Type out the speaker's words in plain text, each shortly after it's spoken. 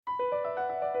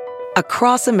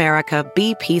Across America,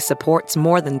 BP supports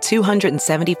more than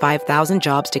 275,000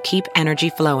 jobs to keep energy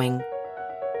flowing.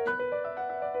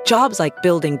 Jobs like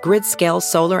building grid-scale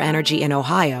solar energy in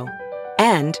Ohio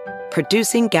and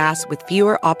producing gas with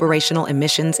fewer operational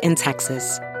emissions in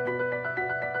Texas.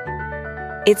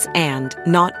 It's and,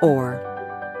 not or.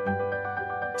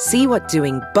 See what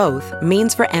doing both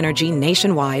means for energy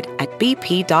nationwide at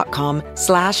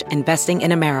bp.com/investing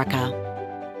in America.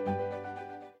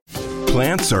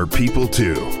 Plants are people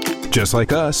too. Just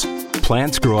like us,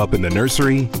 plants grow up in the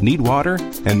nursery, need water,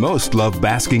 and most love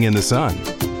basking in the sun.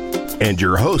 And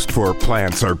your host for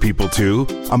Plants Are People Too,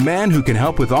 a man who can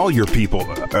help with all your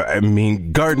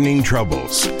gardening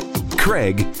troubles,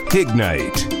 Craig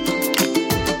Hignite.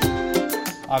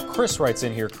 Chris writes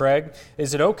in here, Craig,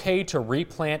 is it okay to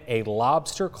replant a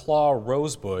lobster claw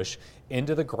rose bush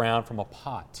into the ground from a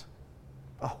pot?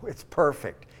 Oh, it's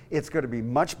perfect. It's going to be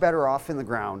much better off in the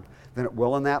ground than it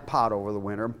will in that pot over the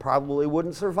winter, and probably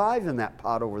wouldn't survive in that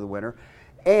pot over the winter.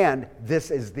 And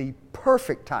this is the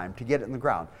perfect time to get it in the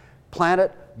ground. Plant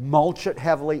it, mulch it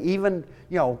heavily, even,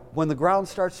 when the ground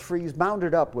starts to freeze, mound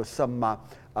it up with some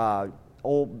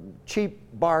old cheap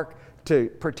bark to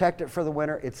protect it for the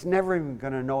winter. It's never even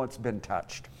going to know it's been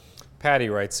touched. Patty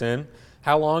writes in,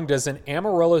 how long does an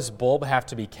amaryllis bulb have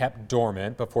to be kept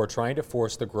dormant before trying to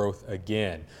force the growth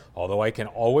again? Although I can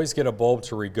always get a bulb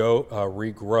to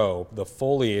regrow the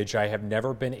foliage, I have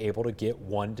never been able to get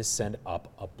one to send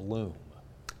up a bloom.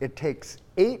 It takes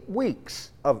 8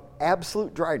 weeks of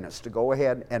absolute dryness to go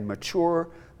ahead and mature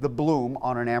the bloom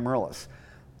on an amaryllis.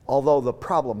 Although the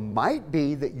problem might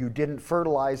be that you didn't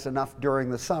fertilize enough during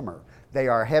the summer. They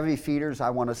are heavy feeders. I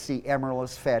want to see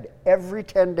amaryllis fed every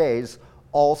 10 days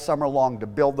all summer long to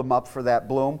build them up for that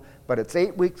bloom. But it's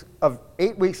 8 weeks of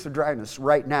dryness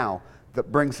right now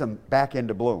that brings them back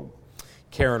into bloom.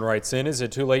 Karen writes in, is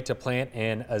it too late to plant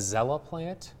an azalea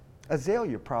plant?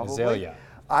 Azalea, probably. Azalea.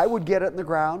 I would get it in the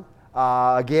ground.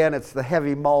 Again, it's the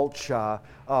heavy mulch, the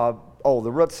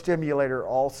root stimulator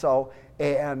also,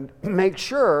 and make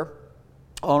sure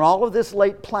on all of this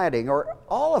late planting, or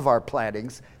all of our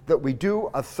plantings, that we do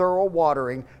a thorough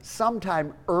watering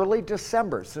sometime early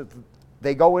December so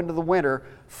they go into the winter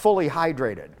fully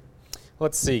hydrated.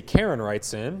 Let's see, Karen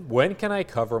writes in, when can I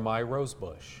cover my rose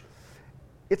bush?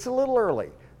 It's a little early.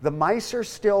 The mice are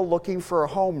still looking for a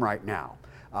home right now.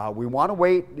 We want to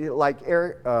wait, like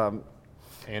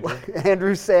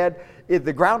Andrew said,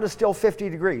 the ground is still 50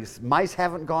 degrees. Mice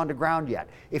haven't gone to ground yet.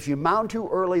 If you mound too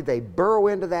early, they burrow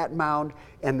into that mound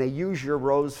and they use your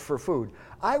rose for food.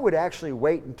 I would actually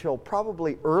wait until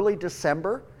probably early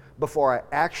December before I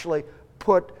actually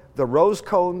put the rose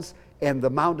cones and the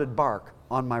mounded bark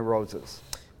on my roses.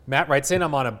 Matt writes in,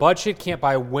 I'm on a budget, can't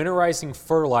buy winterizing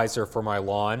fertilizer for my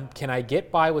lawn. Can I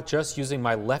get by with just using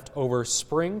my leftover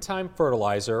springtime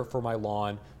fertilizer for my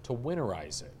lawn to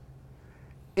winterize it?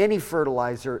 Any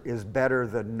fertilizer is better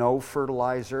than no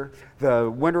fertilizer. The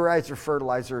winterizer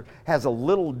fertilizer has a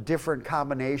little different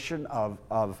combination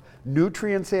of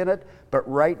nutrients in it, but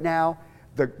right now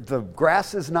the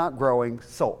grass is not growing,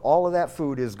 so all of that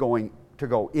food is going to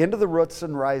go into the roots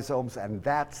and rhizomes, and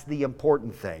that's the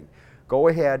important thing. Go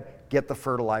ahead, get the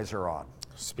fertilizer on.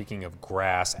 Speaking of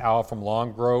grass, Al from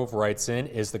Long Grove writes in,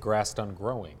 is the grass done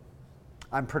growing?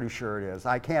 I'm pretty sure it is.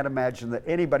 I can't imagine that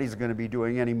anybody's going to be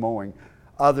doing any mowing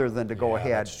other than to go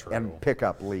ahead and pick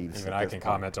up leaves. Even I can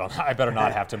comment on that. I better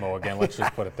not have to mow again. Let's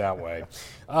just put it that way.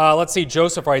 Let's see,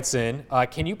 Joseph writes in,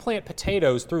 can you plant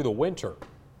potatoes through the winter?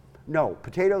 No,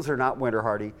 potatoes are not winter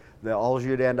hardy. All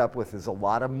you'd end up with is a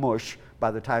lot of mush by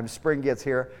the time spring gets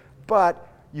here. But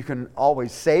you can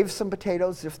always save some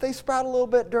potatoes. If they sprout a little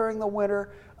bit during the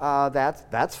winter,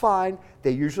 that's fine. They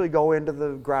usually go into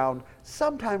the ground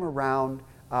sometime around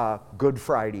Good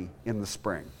Friday in the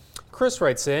spring. Chris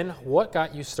writes in, what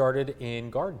got you started in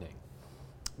gardening?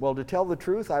 Well, to tell the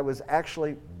truth, I was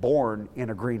actually born in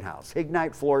a greenhouse.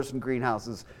 Hignite Floors and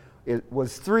Greenhouses. It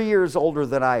was 3 years older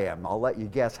than I am. I'll let you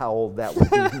guess how old that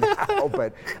would be now.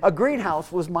 But a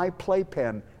greenhouse was my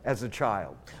playpen as a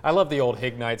child. I love the old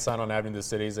Hignite sign on Avenue of the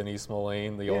Cities in East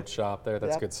Moline, the old shop there.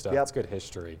 That's good stuff. It's good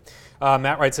history.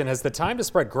 Matt writes in, has the time to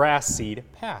spread grass seed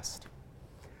passed?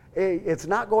 It's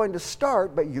not going to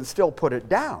start, but you can still put it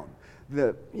down.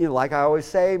 Like I always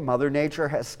say, Mother Nature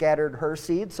has scattered her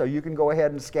seed, so you can go ahead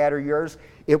and scatter yours.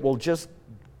 It will just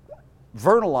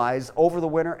vernalize over the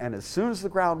winter, and as soon as the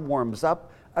ground warms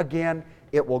up again,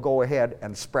 it will go ahead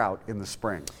and sprout in the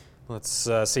spring. Let's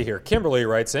see here. Kimberly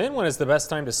writes in, when is the best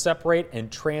time to separate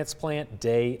and transplant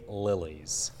day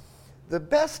lilies? The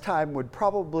best time would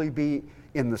probably be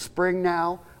in the spring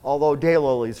now, although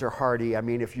daylilies are hardy. I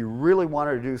mean, if you really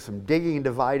wanted to do some digging and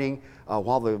dividing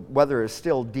while the weather is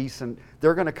still decent,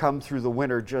 they're going to come through the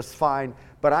winter just fine.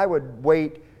 But I would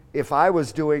wait, if I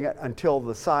was doing it, until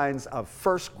the signs of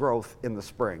first growth in the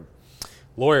spring.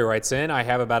 Lori writes in, I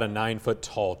have about a 9-foot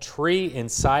tall tree.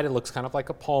 Inside it looks kind of like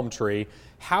a palm tree.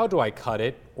 How do I cut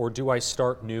it, or do I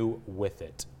start new with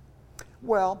it?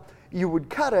 Well, you would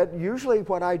cut it. Usually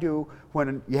what I do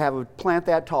when you have a plant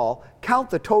that tall, count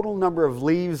the total number of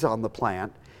leaves on the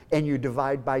plant and you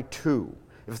divide by 2.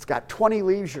 If it's got 20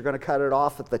 leaves, you're going to cut it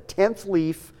off at the 10th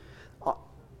leaf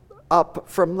up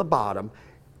from the bottom.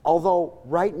 Although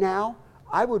right now,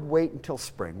 I would wait until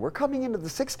spring. We're coming into the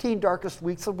 16 darkest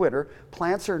weeks of winter.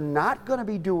 Plants are not going to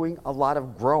be doing a lot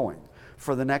of growing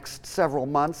for the next several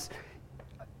months.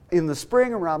 In the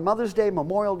spring, around Mother's Day,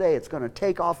 Memorial Day, it's going to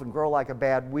take off and grow like a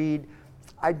bad weed.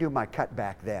 I'd do my cut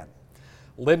back then.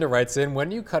 Linda writes in, when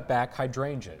do you cut back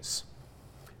hydrangeas?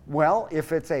 Well,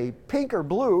 if it's a pink or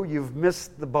blue, you've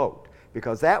missed the boat,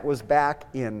 because that was back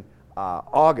in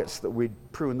August that we'd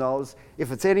prune those.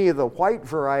 If it's any of the white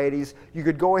varieties, you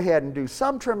could go ahead and do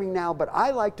some trimming now, but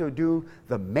I like to do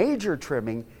the major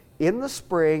trimming in the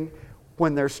spring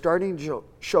when they're starting to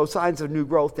show signs of new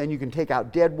growth. Then you can take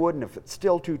out dead wood, and if it's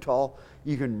still too tall,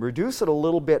 you can reduce it a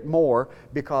little bit more,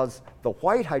 because the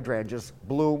white hydrangeas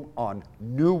bloom on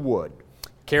new wood.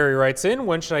 Carrie writes in,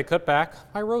 when should I cut back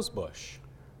my rose bush?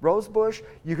 Rose bush,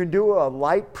 you can do a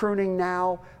light pruning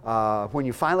now when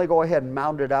you finally go ahead and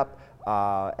mound it up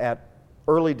at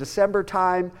early December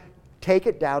time. Take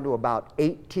it down to about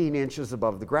 18 inches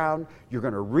above the ground. You're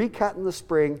going to recut in the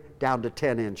spring down to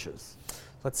 10 inches.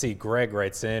 Let's see, Greg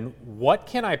writes in, what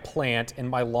can I plant in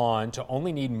my lawn to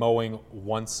only need mowing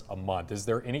once a month? Is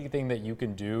there anything that you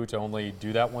can do to only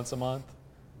do that once a month?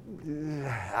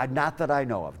 Not that I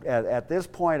know of. At this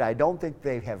point, I don't think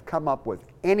they have come up with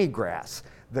any grass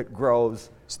that grows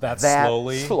that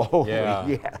slowly. Yeah.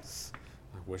 Yes.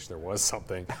 I wish there was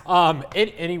something.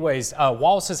 Anyways,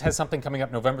 Wallace's has something coming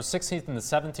up November 16th and the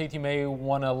 17th you may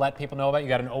want to let people know about. You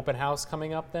got an open house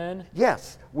coming up then?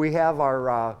 Yes, we have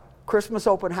our Christmas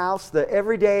open house.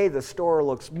 Every day the store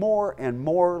looks more and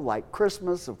more like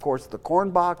Christmas. Of course, the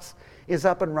corn box is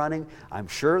up and running. I'm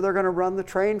sure they're going to run the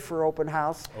train for open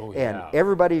house. Oh, yeah. And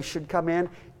everybody should come in.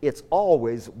 It's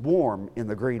always warm in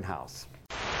the greenhouse.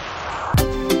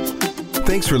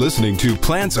 Thanks for listening to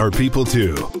Plants Are People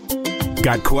Too.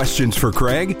 Got questions for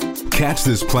Craig? Catch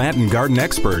this plant and garden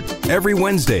expert every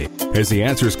Wednesday as he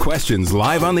answers questions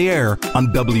live on the air on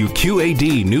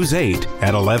WQAD News 8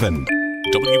 at 11.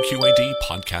 WQAD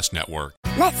Podcast Network.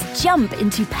 Let's jump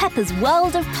into Peppa's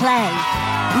world of play.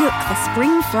 Look for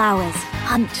spring flowers,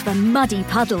 hunt for muddy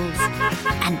puddles,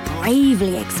 and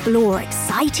bravely explore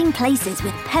exciting places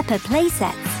with Peppa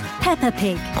playsets. Peppa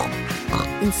Pig,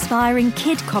 inspiring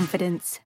kid confidence.